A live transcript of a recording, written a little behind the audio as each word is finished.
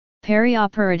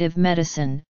Perioperative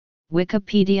medicine,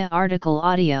 Wikipedia article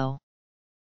audio.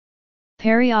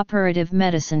 Perioperative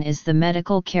medicine is the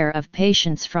medical care of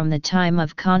patients from the time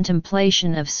of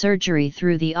contemplation of surgery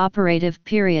through the operative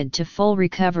period to full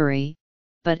recovery,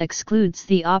 but excludes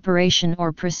the operation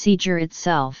or procedure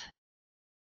itself.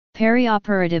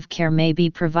 Perioperative care may be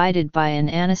provided by an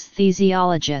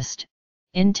anesthesiologist,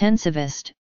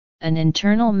 intensivist, an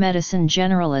internal medicine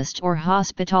generalist or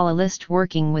hospitalist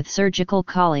working with surgical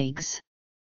colleagues.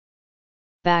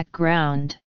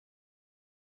 Background: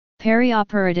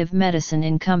 Perioperative medicine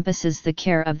encompasses the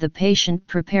care of the patient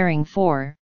preparing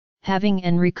for, having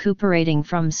and recuperating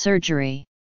from surgery.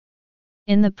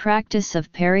 In the practice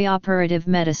of perioperative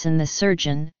medicine, the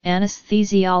surgeon,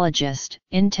 anesthesiologist,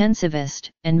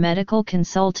 intensivist, and medical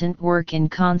consultant work in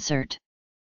concert.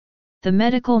 The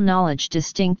medical knowledge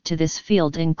distinct to this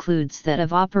field includes that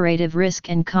of operative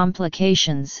risk and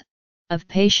complications, of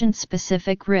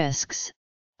patient-specific risks,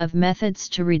 of methods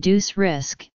to reduce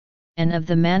risk, and of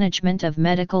the management of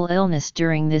medical illness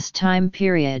during this time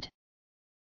period.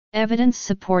 Evidence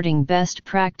supporting best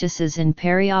practices in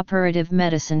perioperative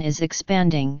medicine is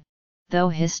expanding, though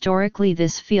historically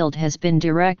this field has been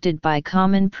directed by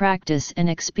common practice and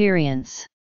experience.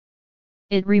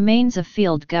 It remains a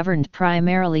field governed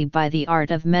primarily by the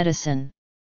art of medicine.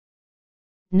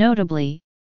 Notably,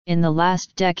 in the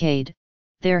last decade,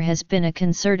 there has been a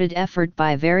concerted effort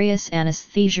by various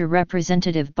anesthesia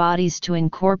representative bodies to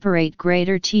incorporate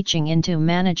greater teaching into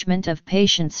management of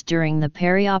patients during the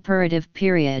perioperative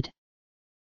period.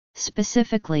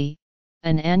 Specifically,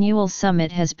 an annual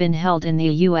summit has been held in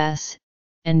the U.S.,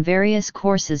 and various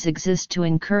courses exist to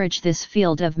encourage this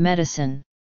field of medicine.